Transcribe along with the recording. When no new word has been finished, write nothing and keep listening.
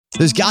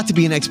There's got to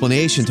be an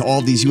explanation to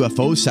all these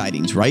UFO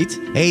sightings, right?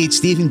 Hey, it's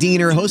Stephen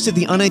Diener, host of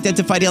the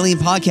Unidentified Alien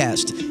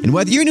Podcast. And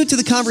whether you're new to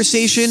the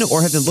conversation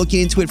or have been looking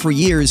into it for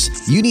years,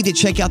 you need to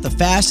check out the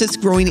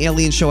fastest growing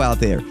alien show out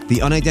there,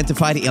 the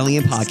Unidentified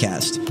Alien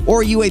Podcast,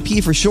 or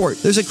UAP for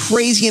short. There's a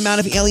crazy amount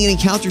of alien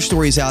encounter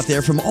stories out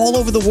there from all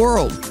over the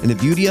world. And the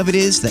beauty of it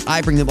is that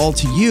I bring them all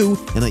to you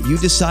and let you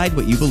decide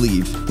what you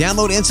believe.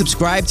 Download and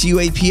subscribe to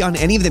UAP on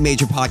any of the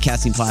major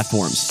podcasting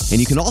platforms. And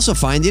you can also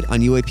find it on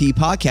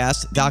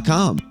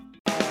UAPpodcast.com.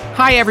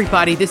 Hi,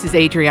 everybody. This is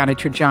Adriana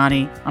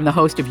Trajani. I'm the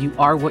host of You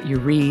Are What You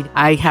Read.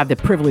 I have the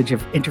privilege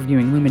of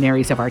interviewing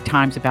luminaries of our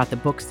times about the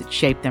books that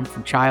shaped them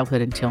from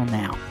childhood until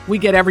now. We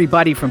get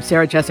everybody from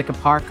Sarah Jessica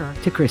Parker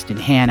to Kristen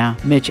Hanna,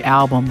 Mitch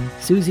Albom,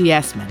 Susie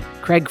Essman,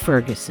 Craig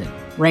Ferguson,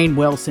 Rainn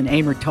Wilson,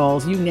 Amor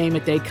Tolls, you name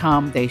it, they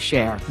come, they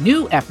share.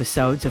 New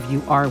episodes of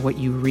You Are What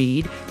You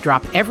Read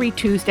drop every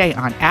Tuesday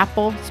on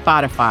Apple,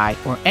 Spotify,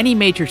 or any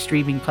major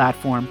streaming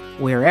platform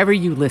wherever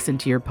you listen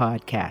to your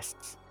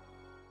podcasts.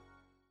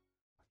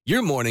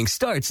 Your morning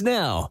starts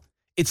now.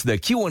 It's the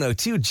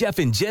Q102 Jeff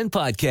and Jen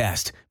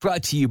podcast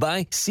brought to you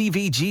by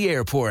CVG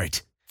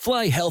Airport.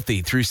 Fly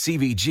healthy through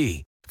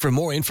CVG. For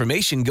more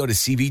information, go to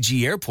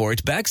CVG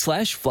Airport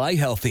 /fly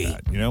healthy.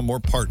 More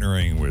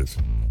partnering with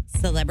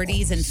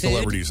celebrities and food.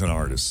 Celebrities and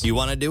artists. You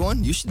want to do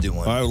one? You should do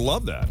one. I would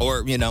love that.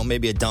 Or,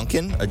 maybe a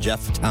Duncan, a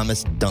Jeff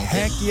Thomas Duncan.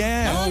 Heck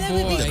yeah. Oh, that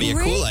would That'd be a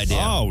cool idea.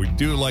 Oh, we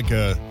do like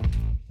a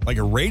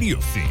radio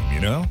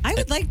theme, I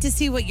would like to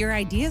see what your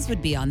ideas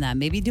would be on that.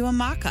 Maybe do a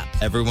mock-up.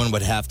 Everyone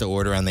would have to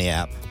order on the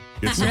app.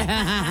 That's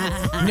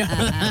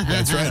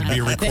right. It'd be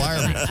a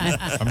requirement.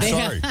 I'm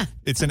sorry.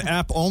 It's an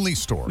app-only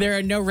store. There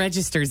are no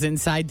registers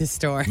inside the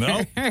store.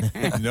 No.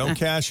 No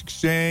cash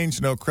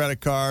exchange, no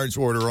credit cards,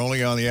 order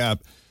only on the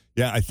app.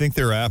 Yeah, I think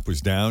their app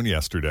was down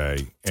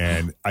yesterday,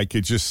 and I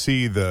could just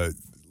see the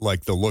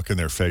look in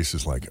their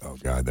faces like, oh,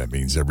 God, that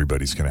means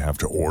everybody's going to have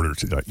to order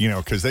today.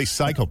 Because they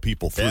cycle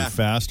people through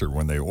faster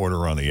when they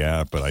order on the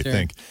app. But I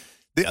think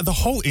the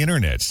whole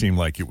internet seemed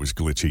like it was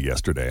glitchy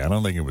yesterday. I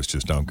don't think it was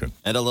just Duncan.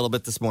 And a little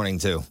bit this morning,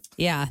 too.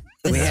 Yeah.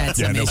 We had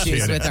some issues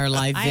kidding. with our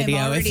live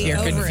video if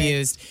you're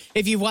confused.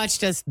 If you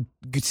watched us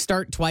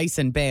start twice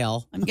and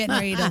bail. I'm getting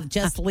ready to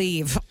just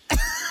leave.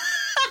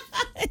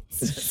 It's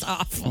just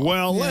awful.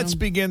 Well, let's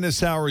begin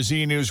this hour's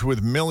E-News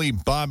with Millie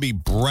Bobby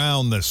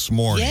Brown this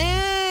morning.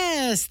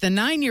 Yes, the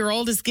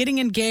 9-year-old is getting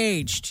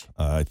engaged.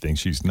 I think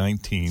she's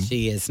 19.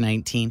 She is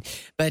 19.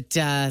 But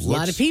a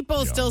lot of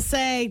people still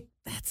say,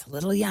 that's a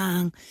little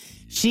young.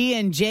 She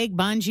and Jake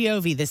Bon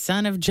Jovi, the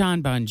son of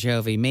John Bon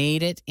Jovi,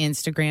 made it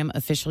Instagram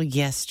official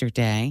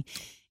yesterday.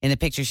 In the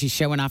picture, she's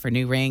showing off her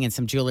new ring, and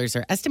some jewelers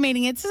are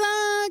estimating it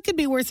could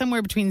be worth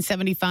somewhere between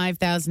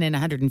 $75,000 and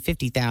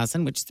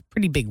 $150,000, which is a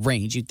pretty big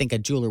range. You'd think a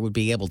jeweler would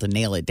be able to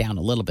nail it down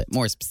a little bit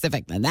more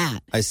specific than that.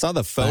 I saw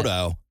the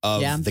photo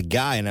of the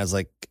guy, and I was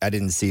like, I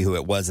didn't see who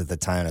it was at the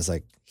time. I was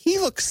like, he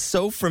looks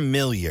so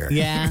familiar.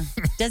 Yeah.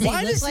 Does he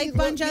look like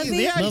Bon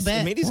Jovi? Yeah, a little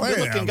bit. I mean, he's a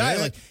good-looking guy.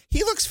 Like,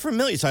 he looks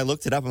familiar. So I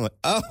looked it up. I'm like,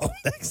 oh,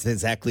 that's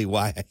exactly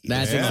why.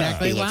 That's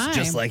exactly he why. Looks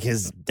just like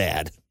his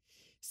dad.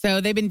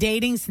 So they've been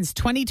dating since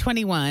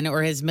 2021,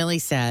 or as Millie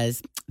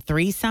says,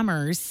 3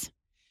 summers.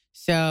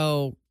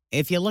 So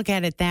if you look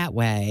at it that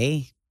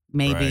way,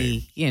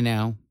 maybe,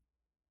 a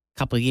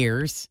couple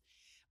years.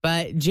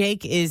 But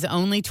Jake is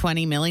only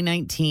 20, Millie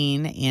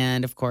 19.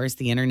 And, of course,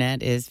 the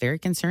internet is very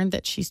concerned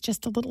that she's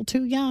just a little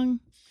too young.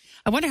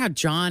 I wonder how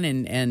John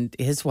and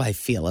his wife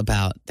feel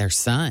about their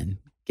son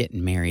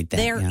getting married that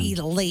They're young.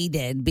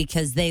 elated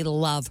because they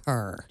love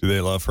her. Do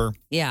they love her?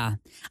 Yeah.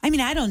 I mean,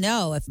 I don't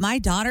know. If my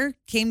daughter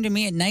came to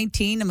me at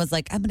 19 and was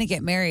like, I'm going to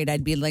get married,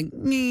 I'd be like,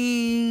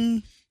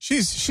 me.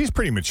 She's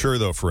pretty mature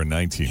though for a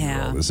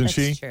 19-year-old, isn't that's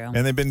she? True.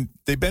 And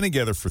they've been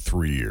together for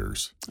 3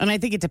 years. And I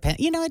think it depends.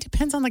 It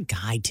depends on the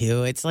guy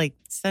too. It's like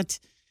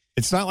such.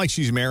 It's not like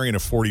she's marrying a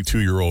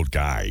 42-year-old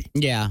guy.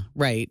 Yeah,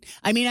 right.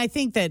 I mean, I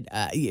think that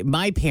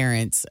my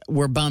parents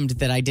were bummed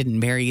that I didn't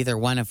marry either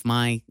one of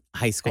my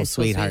high school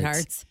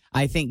sweethearts.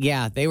 I think,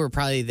 they were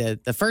probably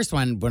the first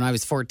one when I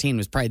was 14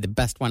 was probably the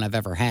best one I've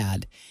ever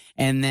had.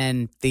 And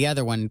then the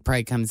other one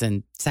probably comes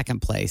in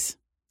second place.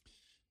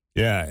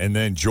 Yeah, and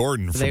then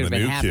Jordan from the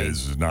New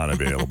Kids is not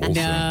available.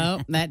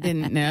 That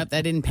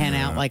didn't pan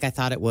out like I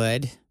thought it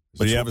would.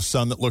 So you have a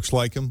son that looks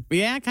like him?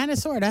 Yeah, kind of,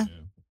 sort of.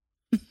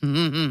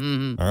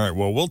 All right,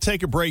 well, we'll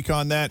take a break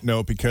on that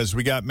note because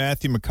we got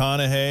Matthew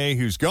McConaughey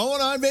who's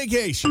going on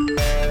vacation.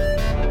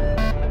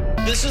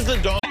 This is the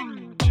dog.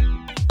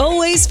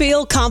 Always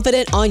feel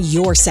confident on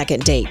your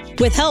second date.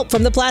 With help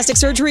from the Plastic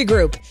Surgery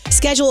Group.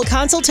 Schedule a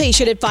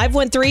consultation at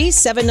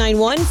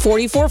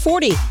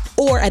 513-791-4440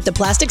 or at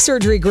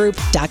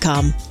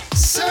theplasticsurgerygroup.com.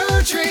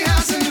 Surgery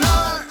has an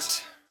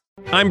art.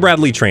 I'm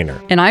Bradley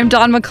Trainer. And I'm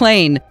Don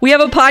McClain. We have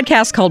a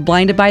podcast called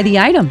Blinded by the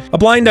Item. A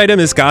blind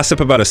item is gossip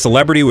about a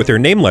celebrity with their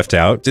name left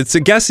out. It's a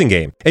guessing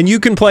game, and you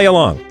can play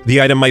along.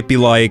 The item might be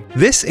like,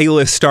 this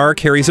A-list star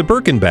carries a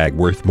Birkin bag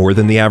worth more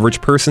than the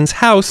average person's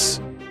house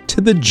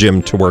to the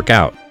gym to work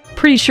out.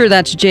 Pretty sure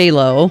that's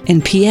J-Lo.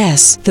 And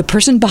P.S. the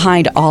person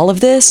behind all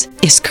of this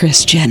is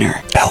Kris Jenner,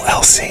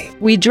 LLC.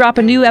 We drop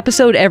a new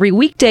episode every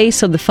weekday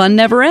so the fun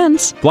never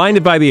ends.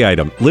 Blinded by the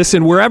Item.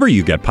 Listen wherever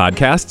you get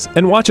podcasts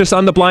and watch us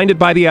on the Blinded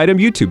by the Item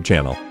YouTube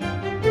channel.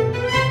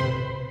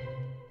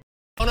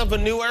 Of a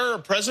new era,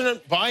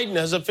 President Biden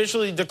has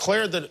officially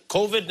declared the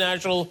COVID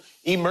national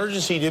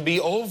emergency to be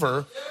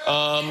over.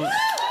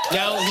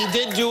 Now, he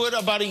did do it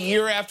about a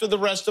year after the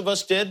rest of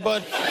us did,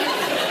 but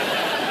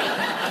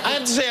I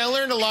have to say I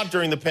learned a lot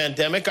during the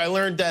pandemic. I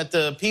learned that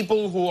the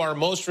people who are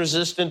most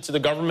resistant to the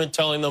government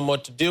telling them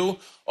what to do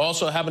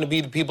also happen to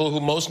be the people who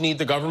most need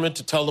the government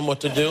to tell them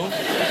what to do.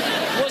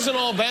 It wasn't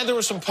all bad. There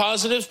were some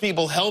positives.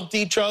 People helped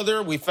each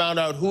other. We found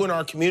out who in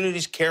our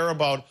communities care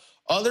about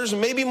others,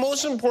 and maybe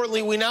most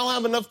importantly, we now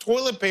have enough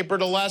toilet paper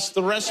to last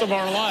the rest of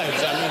our lives.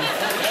 I mean,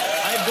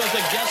 I built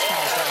a guest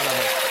house out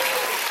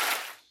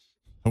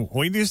of it.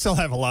 We do still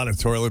have a lot of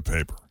toilet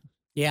paper.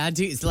 Yeah,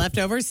 it's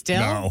leftovers still?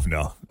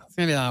 No. It's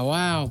going to be like,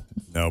 wow.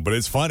 No, but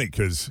it's funny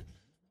because,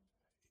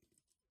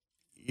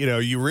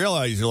 you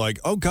realize you're like,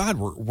 oh, God,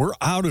 we're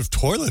out of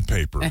toilet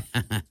paper.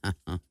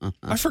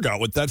 I forgot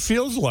what that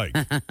feels like.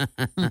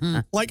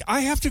 Like,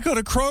 I have to go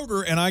to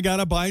Kroger and I got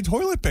to buy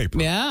toilet paper.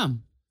 Yeah.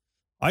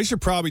 I should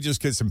probably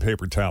just get some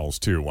paper towels,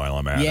 too, while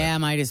I'm at it. Yeah,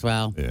 might as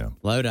well. Yeah.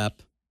 Load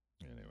up.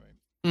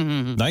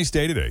 Anyway. Nice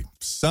day today.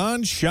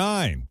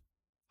 Sunshine.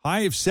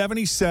 High of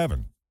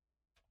 77.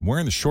 I'm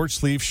wearing the short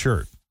sleeve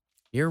shirt.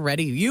 You're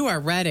ready. You are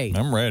ready.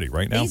 I'm ready.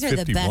 Right now, These are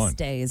 51. the best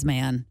days,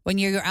 man. When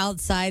you're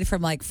outside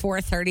from like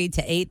 4:30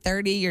 to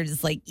 8:30, you're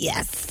just like,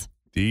 yes.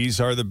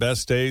 These are the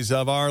best days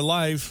of our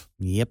life.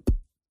 Yep.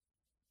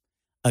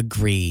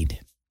 Agreed.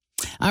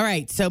 All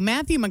right. So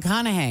Matthew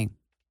McConaughey.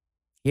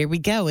 Here we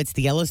go. It's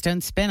the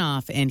Yellowstone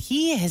spinoff, and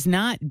he has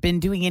not been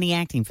doing any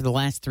acting for the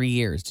last 3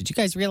 years. Did you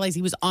guys realize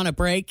he was on a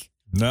break?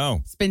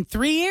 No. It's been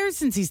 3 years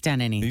since he's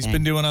done anything. He's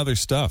been doing other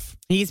stuff.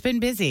 He's been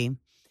busy.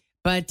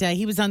 But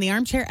he was on the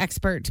Armchair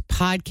Expert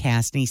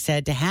podcast, and he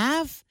said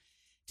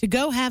to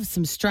go have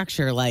some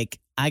structure, like,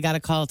 I got a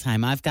call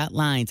time, I've got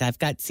lines, I've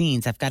got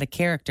scenes, I've got a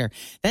character.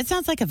 That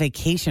sounds like a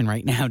vacation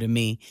right now to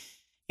me.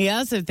 He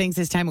also thinks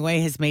his time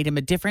away has made him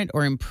a different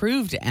or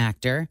improved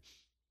actor.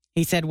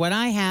 He said, what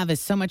I have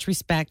is so much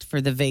respect for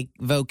the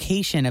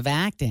vocation of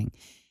acting.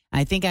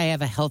 I think I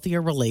have a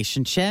healthier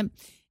relationship.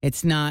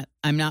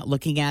 I'm not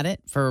looking at it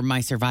for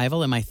my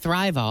survival and my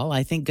thrival.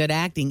 I think good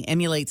acting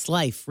emulates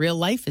life. Real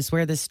life is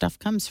where this stuff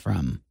comes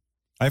from.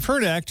 I've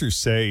heard actors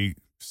say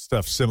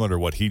stuff similar to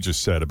what he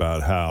just said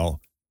about how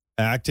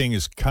acting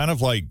is kind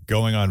of like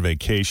going on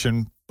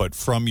vacation, but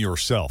from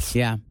yourself.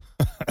 Yeah.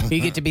 You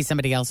get to be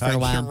somebody else for a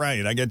while.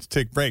 Right. I get to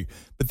take a break.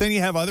 But then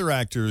you have other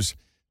actors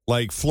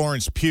like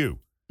Florence Pugh,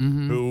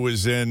 who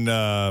was in,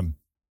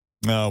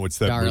 what's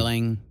that?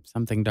 Darling. movie?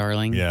 Something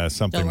Darling. Yeah,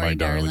 something Don't My Worry,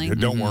 Darling. Darling.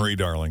 Don't Worry,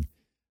 Darling.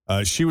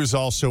 She was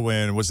also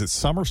in, was it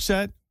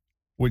Somerset,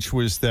 which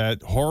was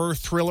that horror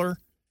thriller?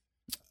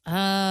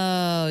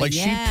 Oh, like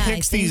yeah, she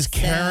picks these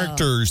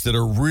characters that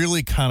are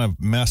really kind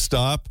of messed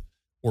up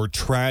or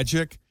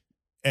tragic,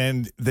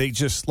 and they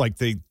just like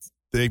they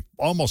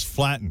almost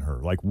flatten her,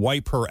 like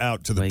wipe her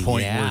out to the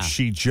point where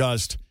she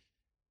just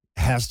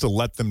has to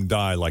let them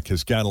die, like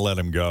has got to let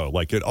them go.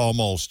 Like it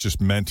almost just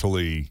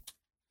mentally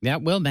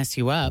that will mess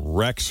you up.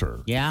 Wrecks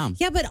her. Yeah.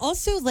 Yeah, but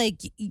also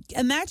like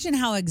imagine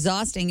how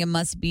exhausting it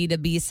must be to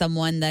be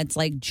someone that's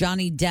like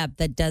Johnny Depp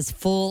that does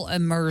full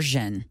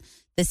immersion.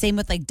 The same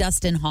with like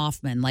Dustin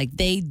Hoffman. Like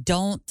they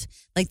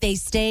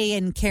stay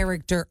in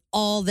character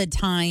all the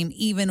time,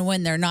 even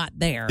when they're not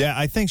there. Yeah,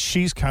 I think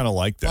she's kind of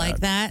like that.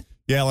 Like that?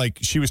 Yeah, like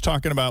she was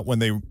talking about when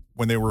they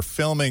were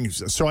filming.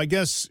 So I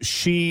guess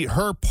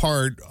her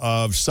part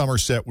of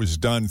Somerset was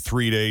done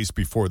 3 days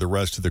before the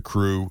rest of the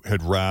crew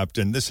had wrapped.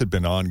 And this had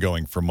been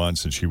ongoing for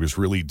months, and she was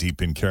really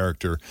deep in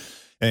character.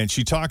 And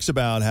she talks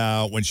about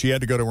how when she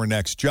had to go to her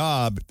next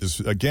job, this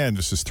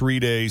is 3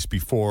 days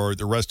before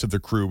the rest of the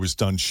crew was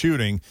done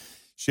shooting.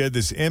 She had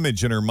this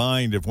image in her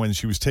mind of when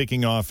she was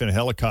taking off in a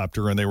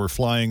helicopter and they were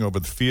flying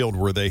over the field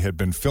where they had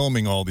been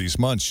filming all these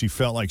months. She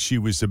felt like she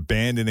was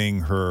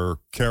abandoning her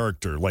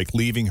character, like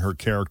leaving her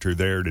character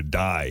there to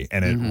die.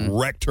 And it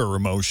wrecked her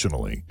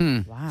emotionally.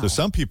 Wow. So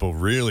some people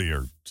really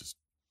are just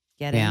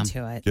get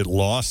into it. Get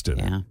lost in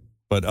it.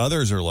 But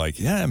others are like,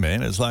 yeah,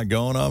 man, it's like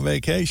going on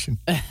vacation.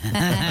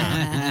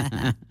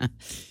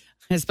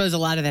 I suppose a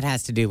lot of it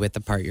has to do with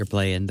the part you're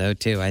playing, though,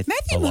 too.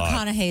 Matthew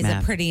McConaughey's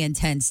a pretty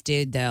intense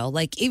dude, though.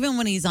 Like, even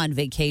when he's on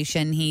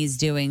vacation, he's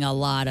doing a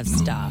lot of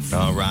stuff.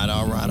 All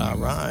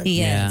right.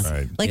 He is.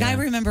 Right. Like, I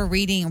remember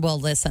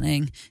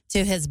listening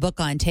to his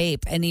book on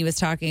tape, and he was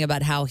talking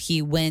about how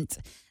he went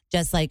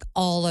just like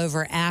all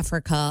over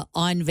Africa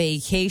on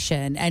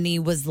vacation, and he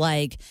was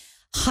like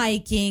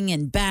hiking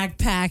and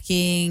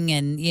backpacking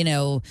and,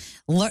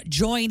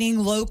 joining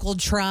local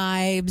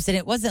tribes. And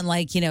it wasn't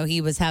like, he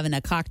was having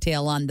a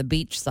cocktail on the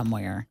beach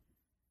somewhere.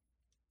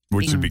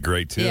 Which would be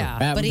great, too. Yeah,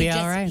 that but would be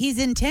all right. He's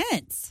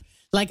intense.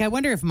 Like, I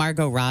wonder if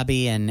Margot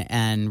Robbie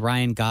and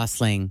Ryan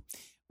Gosling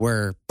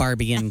were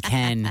Barbie and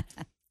Ken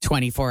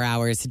 24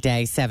 hours a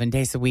day, 7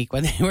 days a week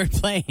when they were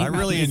playing. I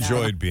really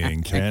enjoyed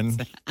being Ken.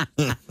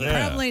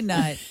 Probably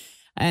not.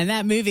 And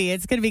that movie,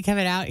 it's going to be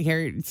coming out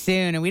here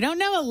soon. And we don't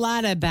know a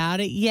lot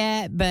about it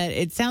yet, but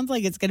it sounds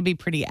like it's going to be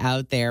pretty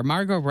out there.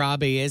 Margot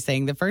Robbie is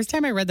saying, the first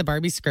time I read the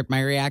Barbie script,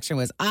 my reaction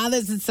was,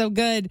 this is so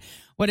good.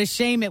 What a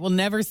shame it will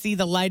never see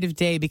the light of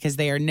day because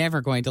they are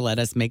never going to let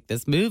us make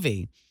this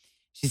movie.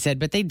 She said,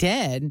 but they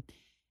did.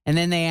 And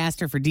then they asked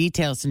her for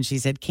details, and she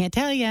said, can't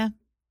tell you.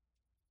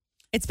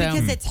 It's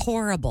because it's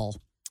horrible.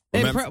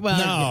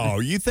 No,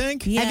 you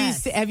think?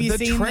 Yes. Have you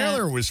seen the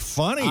trailer that? was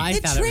funny. I The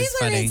thought it was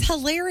trailer funny. is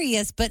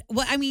hilarious, but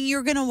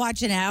you're going to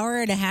watch an hour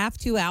and a half,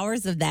 2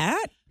 hours of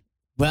that?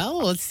 Well,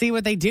 let's see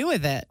what they do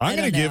with it. I'm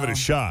going to give it know. a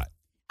shot.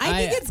 I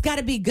think it's got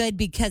to be good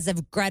because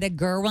of Greta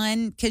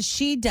Gerwig,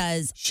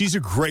 because She's a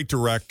great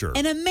director.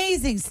 and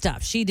amazing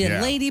stuff. She did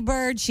Yeah. Lady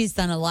Bird. She's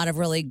done a lot of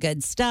really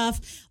good stuff.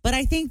 But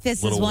I think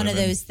this Little is one of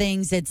Women. those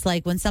things. It's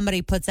like when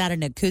somebody puts out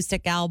an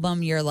acoustic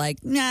album, you're like,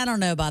 I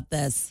don't know about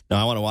this. No,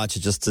 I want to watch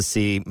it just to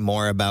see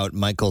more about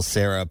Michael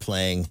Cera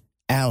playing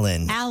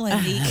Alan.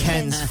 Alan, the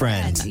Ken's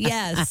friend.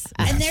 Yes.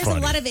 And there's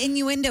funny. a lot of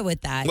innuendo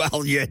with that.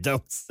 Well, you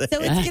don't say. So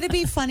it's going to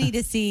be funny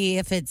to see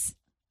if it's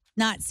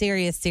not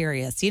serious.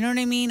 You know what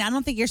I mean? I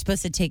don't think you're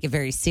supposed to take it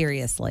very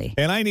seriously.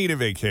 And I need a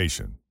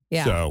vacation.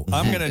 Yeah. So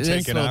I'm going to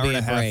This take an will hour be and a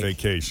a half break.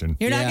 vacation.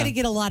 You're not Yeah. going to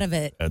get a lot of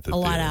it, At the a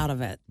lot theater. out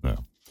of it.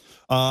 No.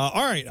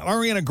 All right.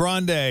 Ariana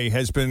Grande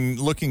has been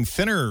looking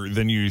thinner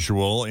than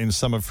usual in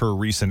some of her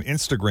recent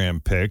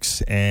Instagram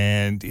pics,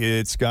 and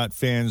it's got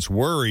fans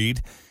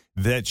worried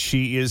that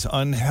she is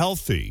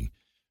unhealthy.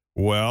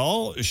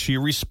 Well, she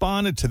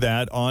responded to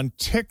that on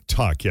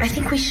TikTok I yesterday.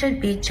 think we should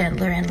be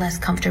gentler and less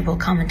comfortable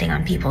commenting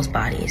on people's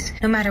bodies,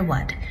 no matter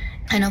what.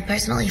 I know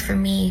personally for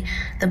me,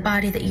 the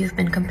body that you've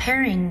been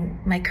comparing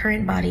my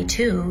current body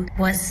to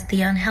was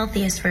the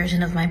unhealthiest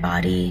version of my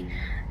body.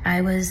 I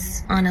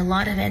was on a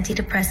lot of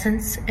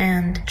antidepressants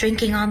and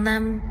drinking on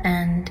them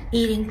and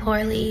eating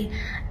poorly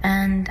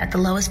and at the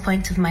lowest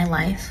point of my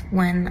life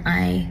when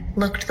I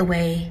looked the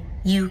way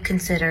you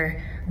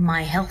consider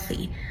my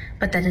healthy,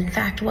 but that in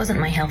fact wasn't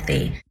my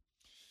healthy.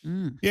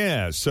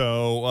 Yeah,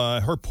 so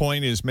her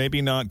point is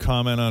maybe not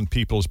comment on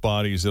people's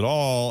bodies at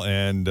all,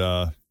 and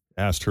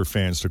asked her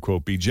fans to,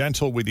 quote, be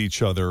gentle with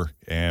each other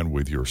and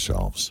with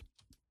yourselves.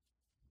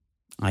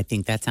 I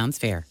think that sounds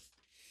fair.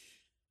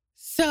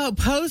 So,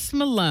 Post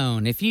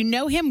Malone, if you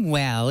know him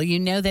well, you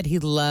know that he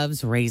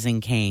loves Raising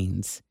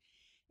Cane's.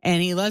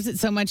 And he loves it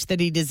so much that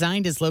he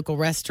designed his local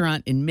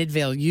restaurant in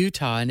Midvale,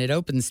 Utah, and it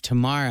opens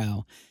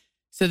tomorrow.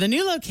 So the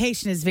new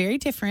location is very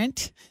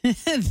different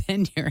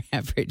than your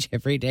average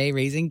everyday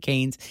Raising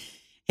Cane's.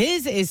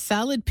 His is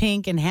solid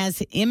pink and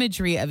has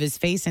imagery of his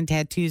face and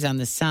tattoos on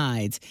the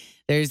sides.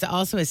 There's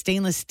also a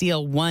stainless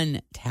steel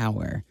one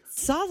tower.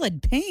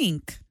 Solid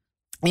pink.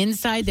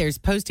 Inside, there's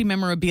Posty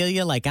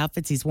memorabilia like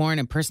outfits he's worn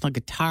and personal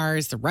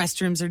guitars. The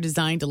restrooms are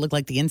designed to look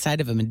like the inside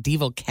of a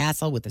medieval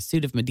castle with a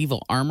suit of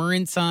medieval armor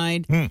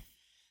inside.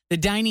 The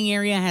dining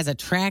area has a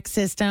track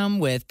system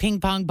with ping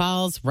pong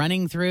balls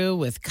running through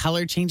with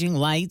color-changing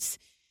lights.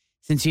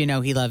 Since you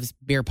know he loves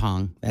beer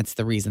pong, that's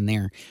the reason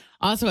there.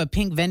 Also, a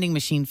pink vending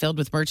machine filled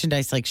with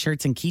merchandise like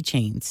shirts and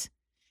keychains.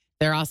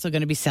 They're also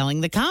going to be selling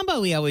the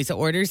combo he always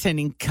orders, and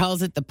he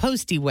calls it the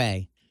Posty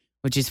Way,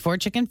 which is 4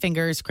 chicken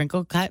fingers,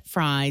 crinkle-cut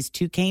fries,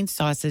 2 cane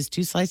sauces,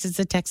 2 slices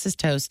of Texas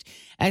toast,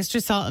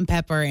 extra salt and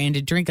pepper, and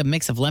a drink a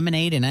mix of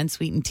lemonade and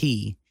unsweetened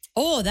tea.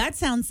 Oh, that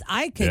sounds,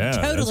 I could Yeah,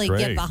 totally that's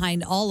get great.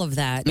 behind all of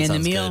that. And the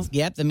sounds meal,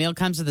 good. the meal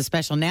comes with a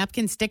special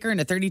napkin, sticker, and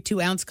a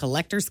 32-ounce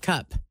collector's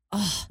cup.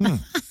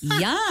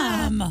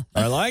 Yum.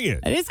 I like it.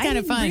 It is I kind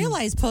of didn't fun.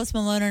 realize Post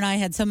Malone and I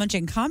had so much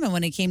in common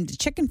when it came to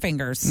chicken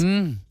fingers.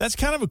 That's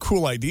kind of a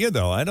cool idea,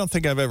 though. I don't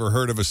think I've ever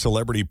heard of a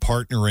celebrity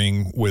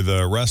partnering with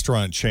a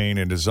restaurant chain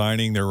and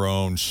designing their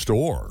own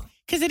store.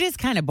 Because it is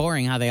kind of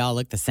boring how they all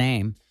look the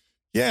same.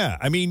 Yeah,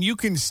 I mean, you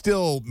can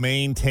still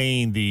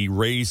maintain the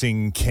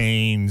Raising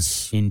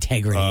Cane's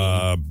Integrity.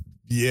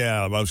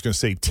 yeah, I was going to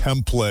say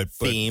template,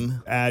 but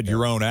Theme. add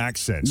your own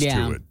accents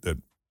Yeah. to it that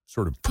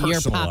sort of Your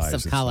personalize pops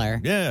of it.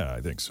 color. Yeah, I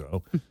think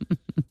so.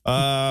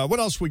 What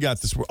else we got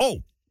this week?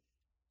 Oh,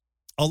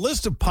 a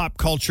list of pop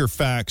culture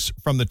facts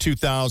from the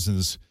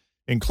 2000s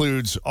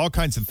includes all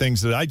kinds of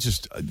things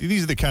that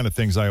these are the kind of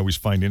things I always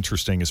find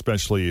interesting,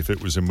 especially if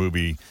it was a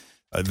movie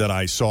that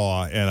I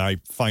saw and I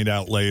find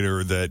out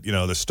later that, you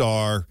know, the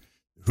star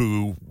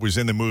who was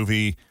in the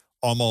movie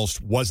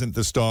almost wasn't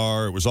the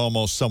star. It was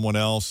almost someone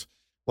else,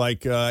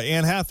 like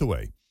Anne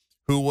Hathaway,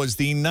 who was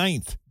the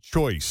 9th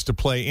choice to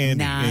play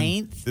Andy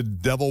in The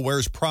Devil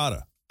Wears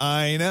Prada.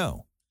 I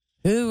know.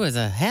 Who was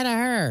ahead of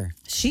her?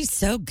 She's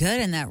so good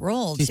in that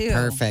role, She's too.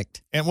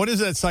 perfect. And what does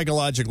that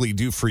psychologically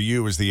do for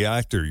you as the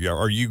actor?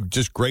 Are you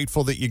just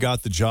grateful that you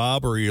got the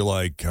job, or are you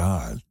like,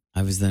 God,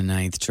 I was the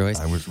 9th choice.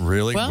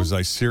 Was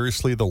I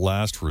seriously the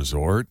last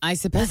resort? I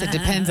suppose it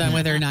depends on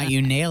whether or not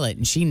you nail it,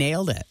 and she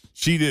nailed it.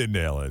 She did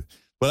nail it.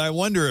 But I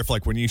wonder if,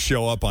 like, when you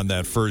show up on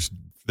that first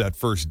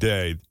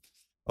day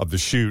of the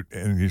shoot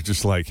and you're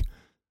just like,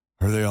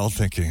 Are they all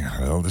thinking,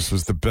 oh, this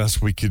was the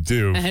best we could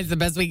do? It's the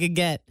best we could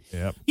get.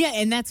 Yep. Yeah,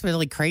 and that's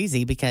really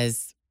crazy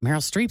because Meryl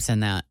Streep's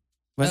in that.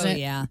 Wasn't it?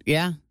 Yeah.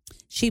 Yeah.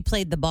 She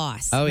played the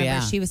boss. Oh, Remember, yeah.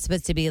 She was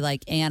supposed to be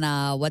like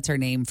Anna, what's her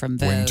name from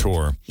Vogue?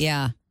 Wintour.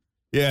 Yeah.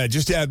 Yeah,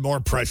 just to add more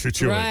pressure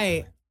to it.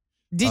 Right.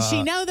 Did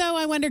she know, though,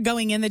 I wonder,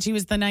 going in that she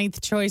was the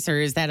 9th choice, or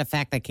is that a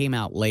fact that came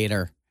out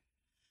later?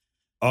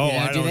 Oh, You know,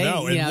 I don't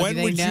know. you And know, when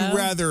do would they know? you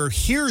rather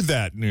hear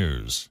that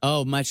news?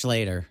 Oh, much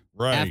later.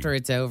 Right. After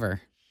it's over.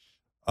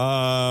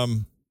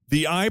 The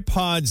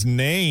iPod's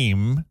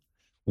name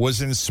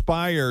was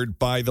inspired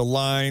by the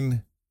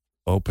line,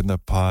 "Open the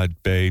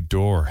pod bay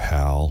door,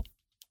 Hal,"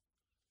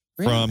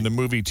 from the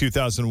movie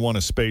 2001: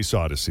 A Space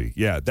Odyssey.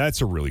 Yeah,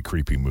 that's a really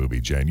creepy movie,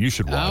 Jen. You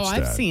should watch that.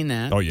 Oh, I've seen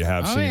that. Oh, you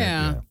have seen it?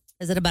 Yeah.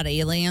 Is it about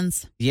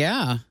aliens?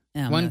 Yeah.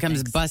 Oh, One no, comes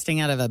thanks. busting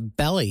out of a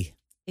belly.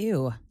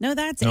 Ew. No,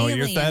 that's No,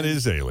 alien. that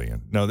is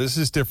Alien. No, this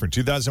is different.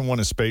 2001: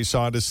 A Space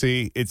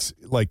Odyssey. It's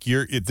like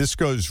this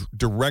goes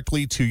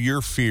directly to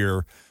your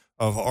fear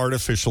of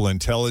artificial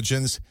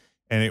intelligence,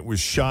 and it was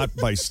shot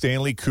by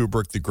Stanley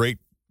Kubrick,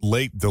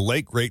 the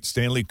late great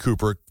Stanley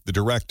Kubrick, the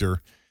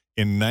director,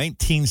 in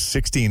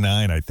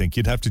 1969. I think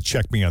you'd have to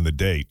check me on the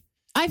date.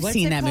 I've What's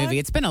seen it that called? movie.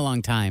 It's been a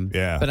long time.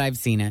 Yeah. But I've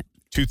seen it.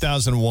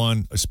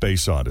 2001: A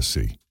Space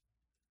Odyssey.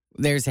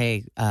 There's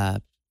a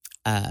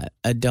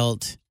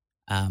adult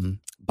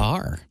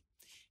bar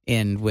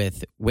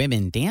with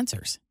women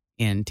dancers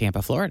in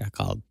Tampa, Florida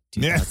called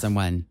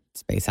 2001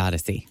 Space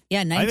Odyssey.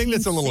 Yeah, I think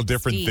that's a little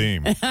different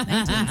theme.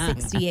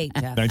 1968,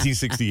 Jeff.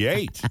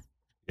 1968.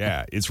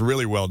 Yeah, it's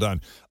really well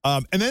done.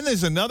 And then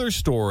there's another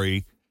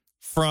story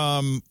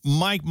from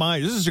Mike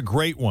Myers. This is a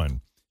great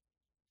one.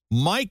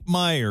 Mike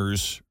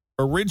Myers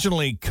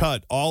originally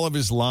cut all of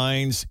his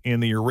lines in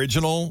the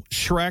original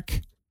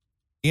Shrek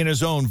in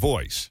his own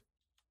voice,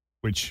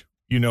 which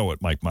you know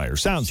what Mike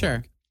Myers sounds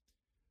like.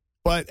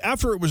 But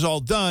after it was all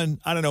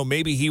done, I don't know,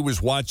 maybe he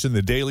was watching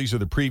the dailies or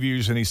the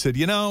previews and he said,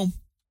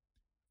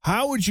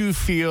 how would you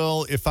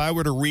feel if I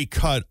were to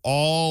recut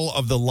all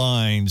of the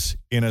lines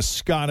in a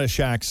Scottish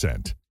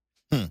accent?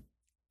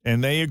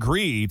 And they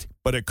agreed,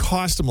 but it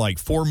cost him like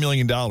 $4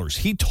 million.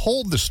 He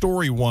told the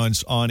story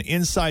once on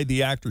Inside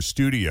the Actor's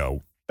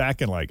Studio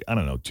back in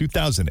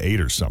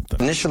 2008 or something.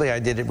 Initially, I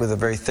did it with a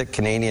very thick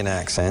Canadian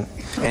accent,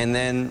 and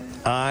then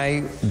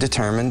I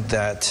determined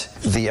that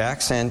the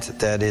accent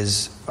that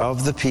is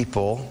of the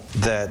people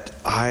that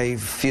I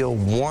feel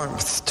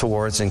warmth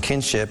towards and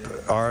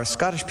kinship are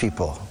Scottish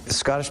people.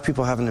 Scottish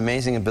people have an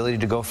amazing ability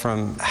to go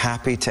from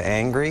happy to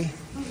angry.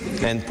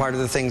 And part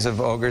of the things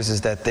of ogres is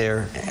that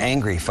they're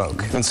angry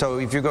folk. And so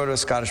if you go to a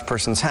Scottish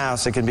person's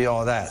house, it can be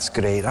all that. It's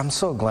great. I'm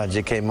so glad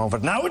you came over.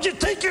 Now would you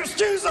take your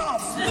shoes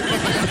off?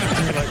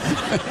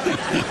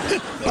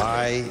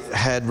 I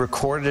had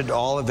recorded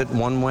all of it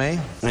one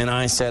way, and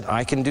I said,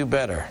 I can do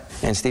better.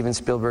 And Steven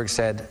Spielberg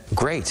said,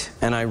 great.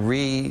 And I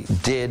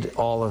redid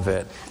all of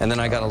it. And then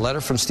I got a letter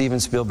from Steven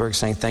Spielberg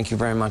saying, thank you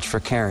very much for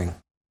caring.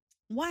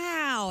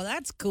 Wow,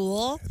 that's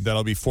cool.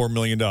 That'll be $4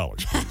 million.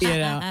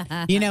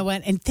 You know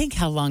what? And think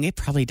how long. It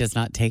probably does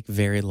not take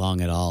very long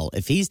at all.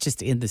 If he's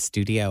just in the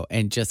studio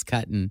and just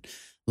cutting,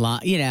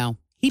 he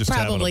Just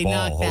having probably a ball,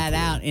 knocked that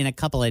hopefully. out in a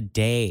couple of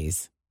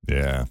days.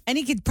 Yeah. And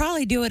he could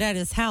probably do it at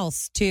his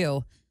house,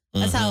 too.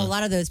 That's how a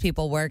lot of those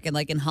people work. And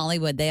in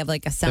Hollywood, they have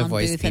a sound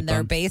voice booth in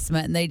their people.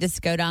 basement, and they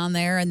just go down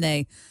there and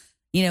they,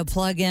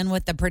 plug in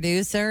with the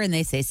producer and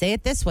they say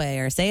it this way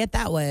or say it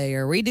that way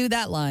or redo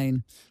that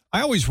line.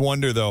 I always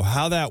wonder, though,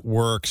 how that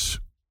works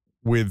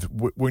with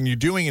when you're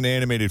doing an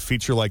animated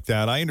feature like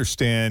that. I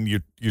understand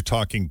you're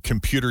talking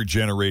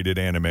computer-generated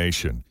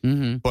animation,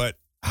 but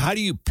how do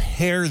you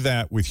pair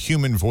that with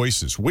human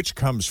voices? Which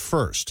comes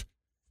first?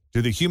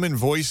 Do the human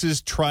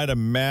voices try to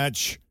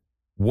match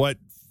what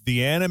the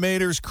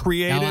animators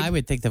created? No, I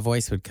would think the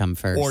voice would come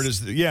first. Or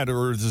does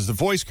the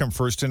voice come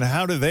first, and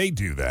how do they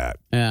do that?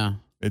 Yeah.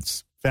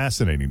 It's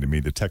fascinating to me,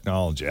 the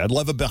technology. I'd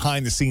love a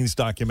behind-the-scenes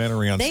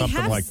documentary on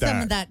something like that. They have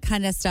some of that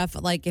kind of stuff.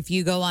 If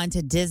you go on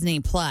to Disney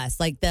Plus,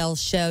 they'll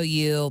show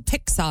you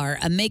Pixar,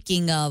 a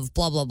making of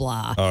blah, blah,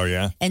 blah. Oh,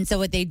 yeah? And so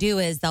what they do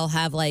is they'll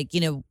have I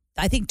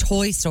think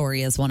Toy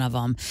Story is one of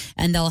them.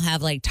 And they'll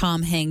have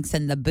Tom Hanks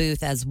in the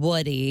booth as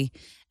Woody.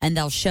 And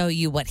they'll show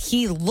you what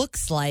he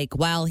looks like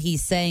while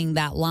he's saying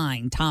that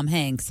line, Tom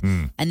Hanks.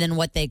 And then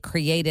what they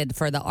created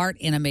for the art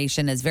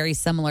animation is very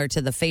similar to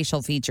the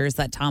facial features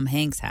that Tom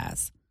Hanks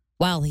has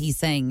while he's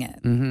saying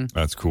it.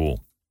 That's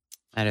cool.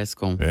 That is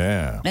cool.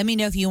 Yeah. Let me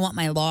know if you want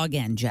my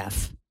login,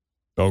 Jeff.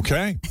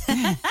 Okay.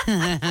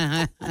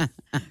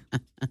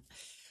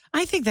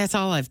 I think that's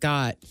all I've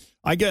got.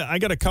 I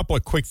got a couple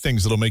of quick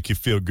things that'll make you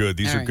feel good.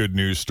 These All are right. good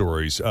news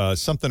stories.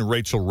 Something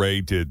Rachel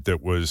Ray did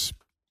that was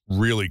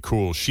really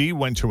cool. She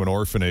went to an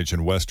orphanage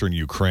in Western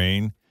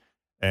Ukraine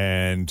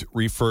and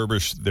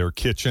refurbished their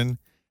kitchen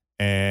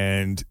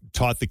and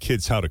taught the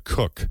kids how to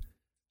cook,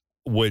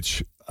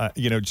 which,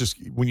 just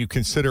when you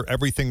consider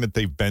everything that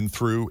they've been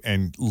through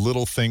and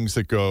little things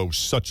that go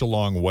such a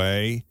long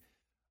way,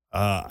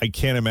 I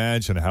can't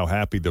imagine how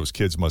happy those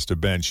kids must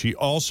have been. She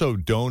also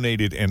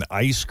donated an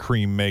ice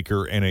cream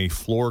maker and a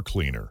floor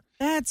cleaner.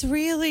 That's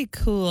really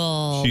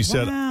cool. She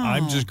said,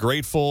 I'm just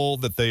grateful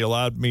that they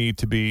allowed me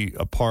to be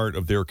a part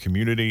of their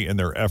community and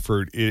their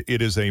effort.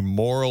 It is a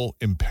moral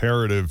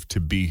imperative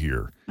to be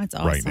here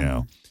right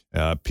now.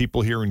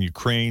 People here in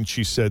Ukraine,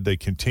 she said, they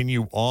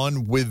continue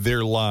on with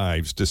their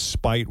lives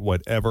despite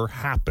whatever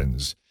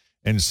happens.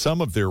 And some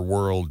of their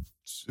world,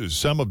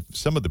 some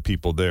of the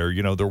people there,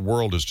 their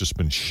world has just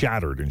been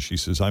shattered. And she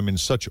says, I'm in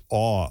such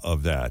awe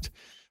of that.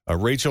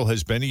 Rachel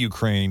has been to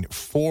Ukraine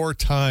 4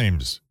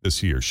 times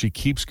this year. She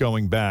keeps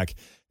going back,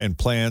 and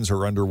plans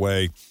are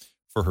underway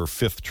for her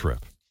 5th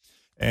trip.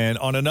 And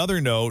on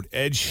another note,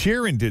 Ed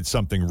Sheeran did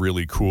something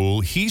really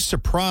cool. He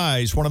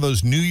surprised one of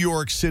those New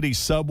York City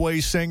subway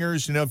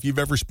singers. If you've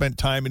ever spent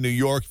time in New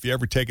York, if you've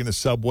ever taken the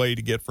subway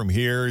to get from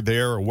here,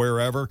 there, or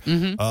wherever,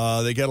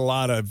 they get a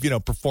lot of,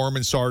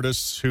 performance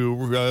artists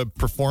who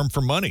perform for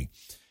money.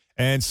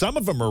 And some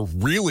of them are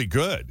really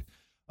good.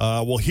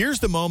 Well, here's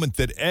the moment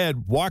that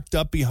Ed walked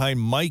up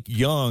behind Mike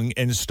Young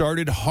and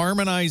started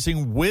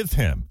harmonizing with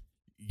him.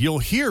 You'll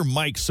hear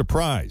Mike's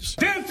surprise.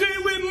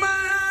 Dancing with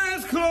my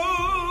eyes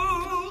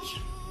closed.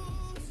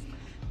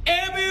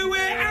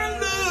 Everywhere I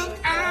look,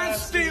 I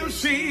still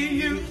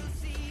see you.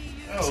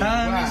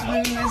 Time is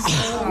moving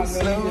so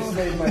slow.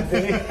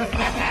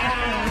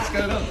 Let's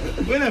go.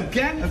 What up,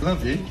 Cat? I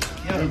love you.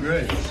 You're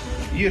great.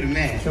 You're the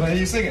man. Can I hear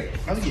you sing it?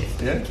 Oh, yeah.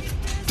 Yeah?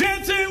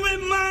 Dancing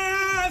with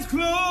my eyes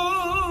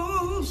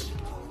closed.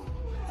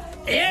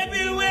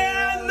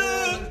 Everywhere I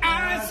look,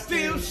 I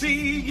still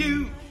see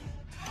you.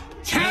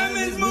 Time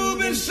is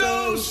moving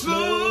so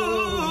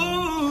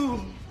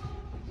slow.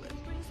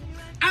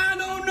 I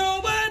don't know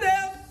what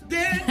else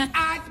that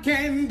I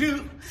can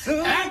do.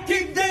 I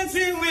keep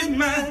dancing with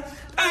my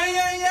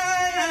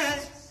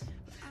eyes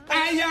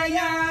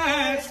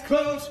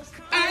closed.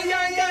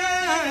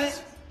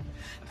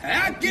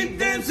 I keep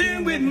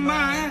dancing with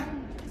my.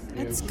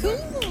 That's cool.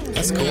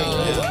 That's cool.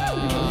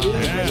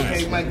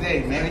 Make my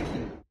day, man.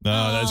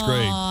 That's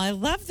great. Oh, I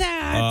love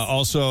that.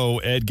 Also,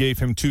 Ed gave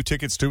him 2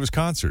 tickets to his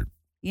concert.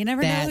 You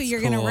never know who you're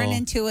going to run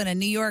into in a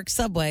New York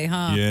subway,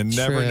 huh? You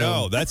never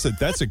know. That's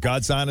a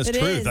God's honest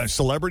truth.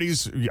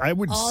 Celebrities, I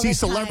would see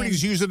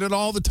celebrities using it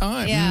all the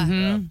time.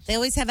 Yeah. They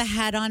always have a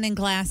hat on and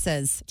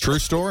glasses. True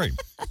story.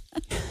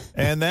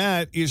 And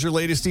that is your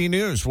latest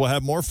e-news. We'll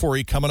have more for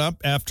you coming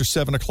up after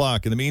 7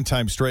 o'clock. In the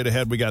meantime, straight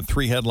ahead, we got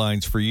 3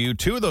 headlines for you.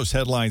 2 of those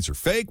headlines are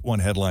fake. 1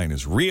 headline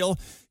is real.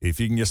 If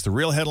you can guess the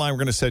real headline, we're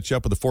going to set you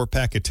up with a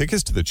 4-pack of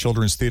tickets to the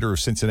Children's Theater of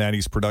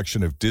Cincinnati's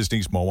production of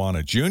Disney's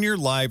Moana Jr.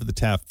 live at the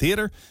Taft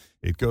Theater.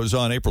 It goes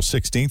on April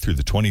 16th through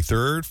the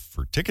 23rd.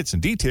 For tickets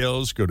and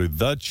details, go to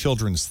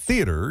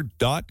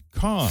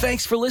thechildrenstheater.com.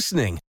 Thanks for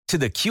listening to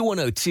the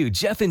Q102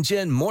 Jeff and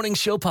Jen Morning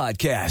Show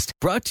podcast,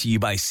 brought to you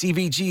by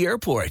CVG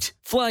Airport.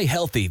 Fly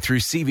healthy through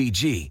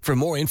CVG. For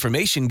more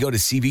information, go to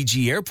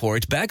CVG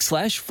Airport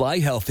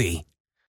 /fly healthy.